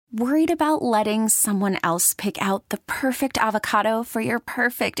Worried about letting someone else pick out the perfect avocado for your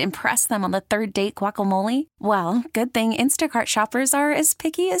perfect impress them on the third date guacamole? Well, good thing Instacart shoppers are as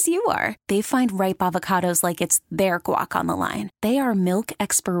picky as you are. They find ripe avocados like it's their guac on the line. They are milk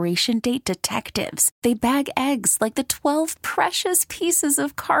expiration date detectives. They bag eggs like the 12 precious pieces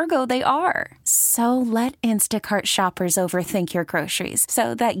of cargo they are. So let Instacart shoppers overthink your groceries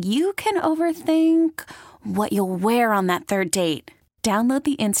so that you can overthink what you'll wear on that third date. Download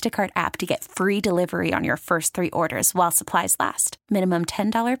the Instacart app to get free delivery on your first 3 orders while supplies last. Minimum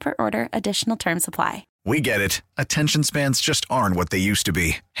 $10 per order. Additional terms apply. We get it. Attention spans just aren't what they used to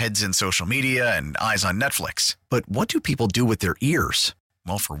be. Heads in social media and eyes on Netflix. But what do people do with their ears?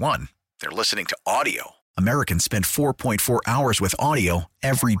 Well, for one, they're listening to audio. Americans spend 4.4 hours with audio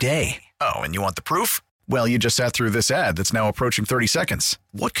every day. Oh, and you want the proof? Well, you just sat through this ad that's now approaching 30 seconds.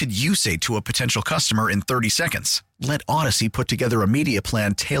 What could you say to a potential customer in 30 seconds? Let Odyssey put together a media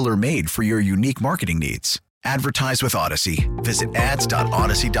plan tailor-made for your unique marketing needs. Advertise with Odyssey. Visit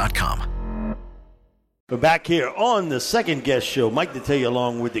ads.odyssey.com. We're back here on the second guest show. Mike Detillier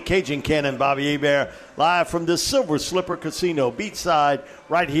along with the Cajun Cannon, Bobby Hebert, live from the Silver Slipper Casino beachside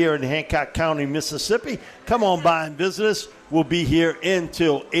right here in Hancock County, Mississippi. Come on by and visit us. We'll be here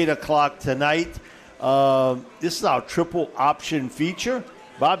until 8 o'clock tonight. This is our triple option feature.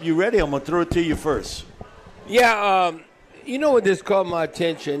 Bob, you ready? I'm going to throw it to you first. Yeah, you know what this caught my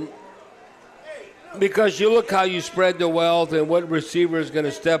attention? Because you look how you spread the wealth and what receiver is going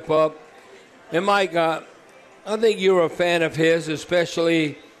to step up. And, Mike, I think you're a fan of his,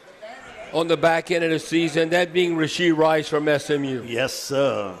 especially on the back end of the season, that being Rashee Rice from SMU. Yes,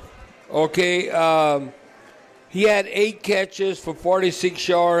 sir. Okay, he had 8 catches for 46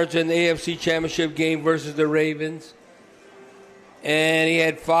 yards in the AFC Championship game versus the Ravens. And he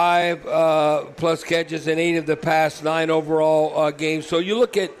had 5 plus catches in 8 of the past 9 overall games. So you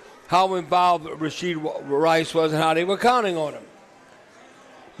look at how involved Rashee Rice was and how they were counting on him.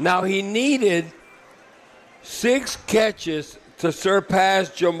 Now, he needed 6 catches to surpass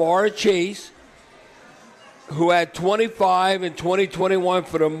Jamar Chase, who had 25 in 2021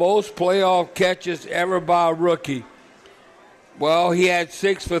 for the most playoff catches ever by a rookie. Well, he had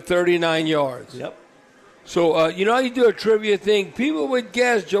 6 for 39 yards. Yep. So, you know how you do a trivia thing? People would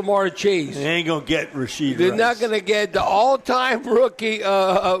guess Jamar Chase. They ain't going to get Rashee They're Rice. not going to get the all-time rookie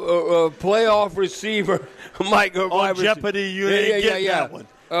playoff receiver. Mike, on Jeopardy, you didn't get that one.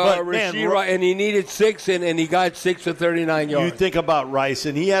 But, Rashee Rice, and he needed 6, and he got 6 for 39 yards. You think about Rice,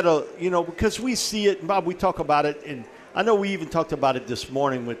 and he had because we see it, and Bob, we talk about it, and I know we even talked about it this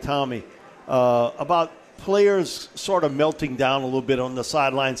morning with Tommy, about players sort of melting down a little bit on the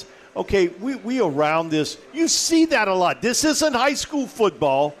sidelines. Okay, we around this. You see that a lot. This isn't high school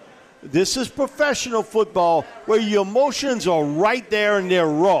football. This is professional football where your emotions are right there and they're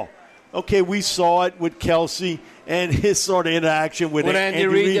raw. Okay, we saw it with Kelsey and his sort of interaction with Andy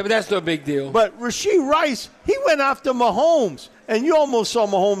Reid. Yeah, but that's no big deal. But Rashee Rice, he went after Mahomes. And you almost saw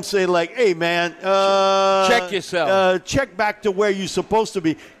Mahomes say, like, hey, man. Check yourself. Check back to where you're supposed to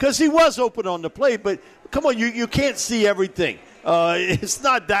be. Because he was open on the play. But, come on, you can't see everything. It's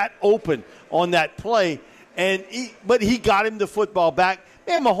not that open on that play. But he got him the football back.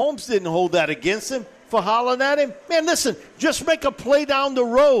 Man, Mahomes didn't hold that against him for hollering at him. Man, listen, just make a play down the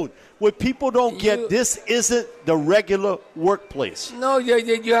road. What people don't get, this isn't the regular workplace. No, you have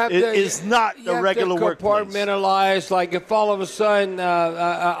to. It is not the regular workplace. Compartmentalize. Like if all of a sudden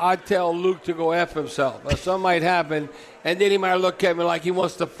I tell Luke to go F himself, or something might happen, and then he might look at me like he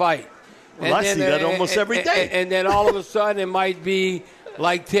wants to fight. Well, I see that almost every day. And then all of a sudden it might be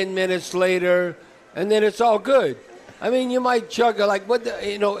like 10 minutes later, and then it's all good. I mean, you might chug like what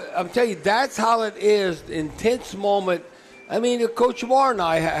I'm telling you, that's how it is. Intense moment. I mean, Coach Moore and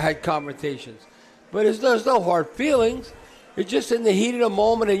I had conversations, but there's no hard feelings. It's just in the heat of the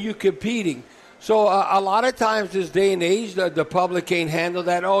moment and you competing. So a lot of times this day and age, the public can't handle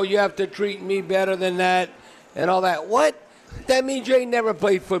that. Oh, you have to treat me better than that and all that. What? That means you ain't never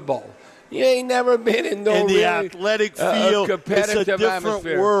played football. You ain't never been in no the athletic field. Competitive it's a different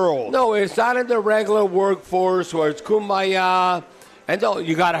atmosphere. World. No, it's not in the regular workforce where it's kumbaya. And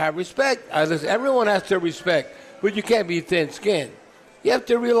you got to have respect. Listen, everyone has to respect. But you can't be thin-skinned. You have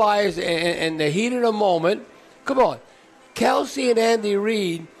to realize in the heat of the moment, come on, Kelsey and Andy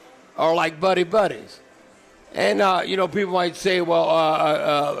Reid are like buddies. And, people might say,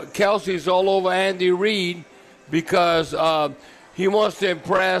 well, Kelsey's all over Andy Reid because he wants to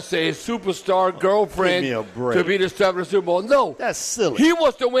impress a superstar girlfriend to be the star of the Super Bowl. No. That's silly. He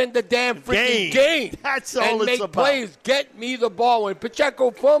wants to win the damn freaking game. That's all and it's make about. Plays. Get me the ball. When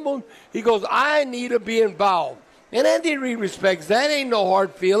Pacheco fumbled, he goes, I need to be involved. And Andy Reid respects that. Ain't no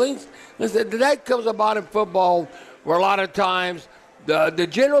hard feelings. Listen, that comes about in football where a lot of times the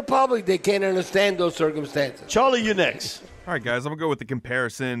general public, they can't understand those circumstances. Charlie, you next. All right, guys, I'm going to go with the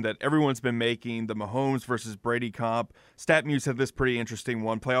comparison that everyone's been making, the Mahomes versus Brady comp. StatMuse had this pretty interesting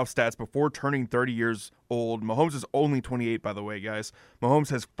one. Playoff stats before turning 30 years old. Mahomes is only 28, by the way, guys. Mahomes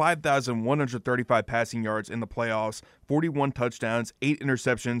has 5,135 passing yards in the playoffs, 41 touchdowns, 8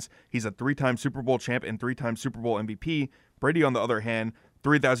 interceptions. He's a 3-time Super Bowl champ and 3-time Super Bowl MVP. Brady, on the other hand,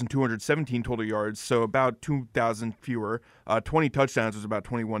 3,217 total yards, so about 2,000 fewer. 20 touchdowns was about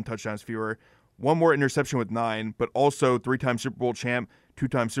 21 touchdowns fewer. One more interception with 9, but also 3-time Super Bowl champ,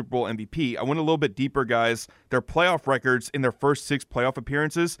 2-time Super Bowl MVP. I went a little bit deeper, guys. Their playoff records in their first 6 playoff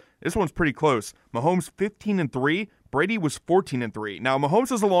appearances, this one's pretty close. Mahomes 15-3, Brady was 14-3. Now, Mahomes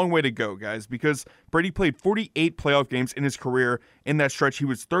has a long way to go, guys, because Brady played 48 playoff games in his career. In that stretch, he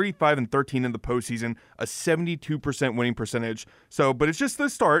was 35-13 in the postseason, a 72% winning percentage. So, but it's just the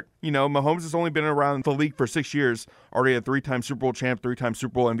start. You know, Mahomes has only been around the league for 6 years, already a 3-time Super Bowl champ, 3-time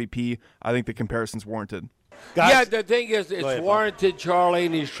Super Bowl MVP. I think the comparison's warranted. Guys, yeah, the thing is, it's warranted, Charlie,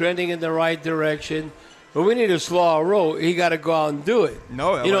 and he's trending in the right direction. But we need a slow roll. He got to go out and do it.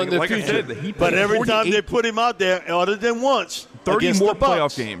 No, you know, like I said, but every time they put him out there, other than once, 30 more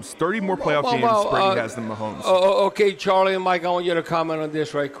playoff games. 30 more playoff games Brady has than Mahomes. Okay, Charlie and Mike, I want you to comment on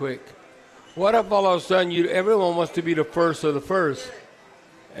this right quick. What if all of a sudden everyone wants to be the first of the first,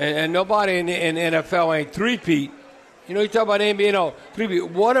 and nobody in NFL ain't three-peat? You know, you talk about NBA,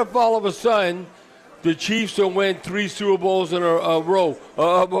 three-peat. What if all of a sudden the Chiefs will win 3 Super Bowls in a row?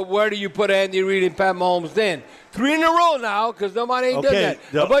 But where do you put Andy Reid and Pat Mahomes then? 3 in a row now, because nobody ain't done that.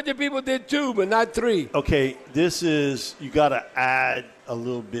 A bunch of people did 2, but not 3. Okay, you got to add a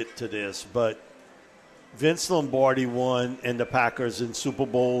little bit to this, but Vince Lombardi won and the Packers in Super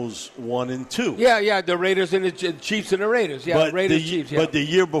Bowls 1 and 2. Yeah, the Raiders and the Chiefs and the Raiders. Yeah, Raiders, Chiefs. Yeah. But the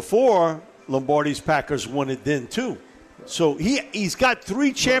year before, Lombardi's Packers won it then too. So he's got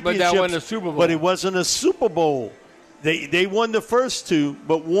 3 championships, but that wasn't a Super Bowl. But it wasn't a Super Bowl. They won the first 2,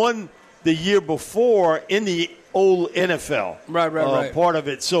 but won the year before in the old NFL. Right. Part of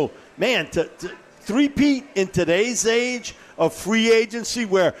it. So, man, to three-peat in today's age of free agency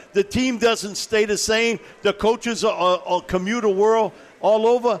where the team doesn't stay the same, the coaches are commute the world all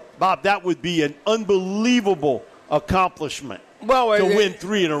over, Bob, that would be an unbelievable accomplishment. To win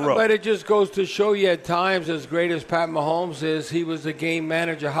 3 in a row. But it just goes to show you at times, as great as Pat Mahomes is, he was the game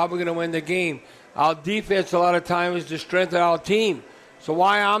manager. How are we going to win the game? Our defense a lot of times is the strength of our team. So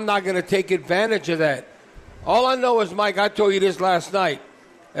why I'm not going to take advantage of that? All I know is, Mike, I told you this last night.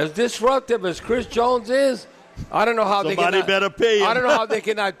 As disruptive as Chris Jones is, I don't know how Somebody better pay him. I don't know how they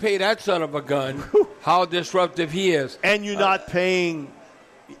cannot pay that son of a gun, how disruptive he is. And you're not paying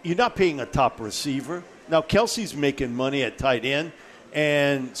a top receiver. Now, Kelsey's making money at tight end,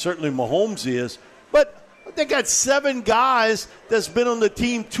 and certainly Mahomes is. But they got 7 guys that's been on the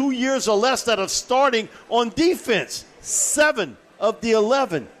team 2 years or less that are starting on defense. 7 of the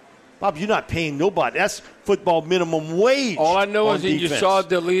 11. Bob, you're not paying nobody. That's football minimum wage. All I know is that defense. you saw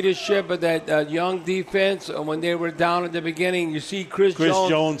the leadership of that young defense when they were down at the beginning. You see Chris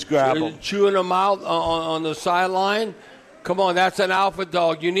Jones grab them, chewing them out on the sideline. Come on, that's an alpha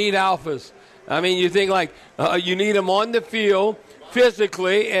dog. You need alphas. I mean, you think you need them on the field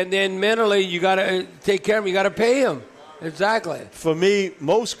physically, and then mentally you got to take care of them. You got to pay them. Exactly. For me,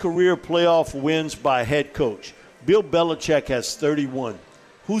 most career playoff wins by head coach. Bill Belichick has 31.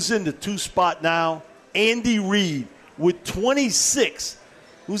 Who's in the 2 spot now? Andy Reid with 26.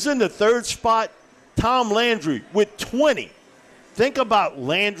 Who's in the 3rd spot? Tom Landry with 20. Think about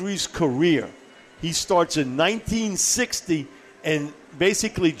Landry's career. He starts in 1960, and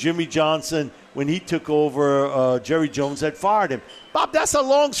basically Jimmy Johnson, when he took over, Jerry Jones had fired him. Bob, that's a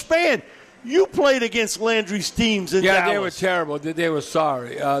long span. You played against Landry's teams in Dallas. Yeah, they were terrible. They were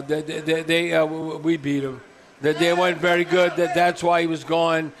sorry. We beat them. They weren't very good. That's why he was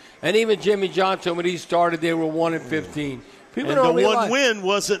gone. And even Jimmy Johnson, when he started, they were 1-15. People don't realize. One win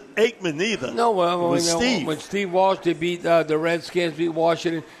wasn't Aikman either. No, it was Steve. When Steve Walsh, they beat the Redskins, beat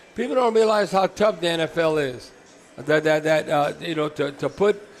Washington. People don't realize how tough the NFL is. To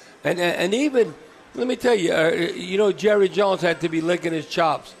put and even let me tell you, Jerry Jones had to be licking his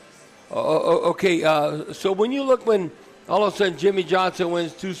chops. So when you look when all of a sudden Jimmy Johnson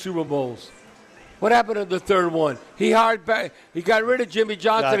wins 2 Super Bowls. What happened to the 3rd one? He got rid of Jimmy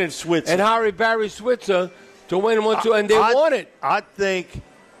Johnson and hired Barry Switzer to win 1-2, and they won it. I think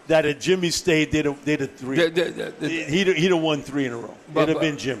that if Jimmy stayed, they'd have 3. He'd have won 3 in a row. It'd have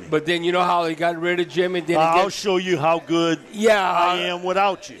been Jimmy. But then you know how they got rid of Jimmy? I'll show you how good I am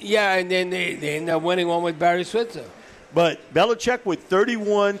without you. Yeah, and then they ended up winning one with Barry Switzer. But Belichick with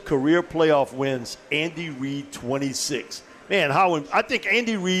 31 career playoff wins, Andy Reid 26. Man, I think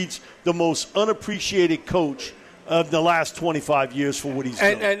Andy Reid's the most unappreciated coach of the last 25 years for what he's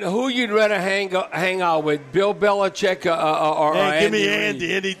done. And who you'd rather hang out with, Bill Belichick or Andy give me Reid?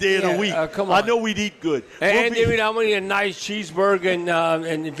 Andy any day of the week. Come on. I know we'd eat good. Andy Reid, I'm going to eat a nice cheeseburger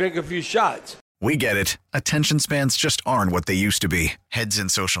and drink a few shots. We get it. Attention spans just aren't what they used to be. Heads in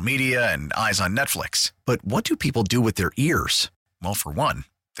social media and eyes on Netflix. But what do people do with their ears? Well, for one,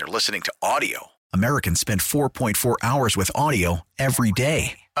 they're listening to audio. Americans spend 4.4 hours with audio every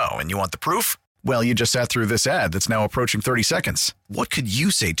day. Oh, and you want the proof? Well, you just sat through this ad that's now approaching 30 seconds. What could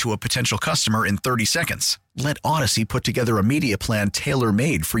you say to a potential customer in 30 seconds? Let Odyssey put together a media plan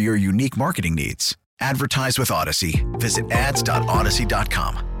tailor-made for your unique marketing needs. Advertise with Odyssey. Visit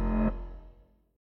ads.odyssey.com.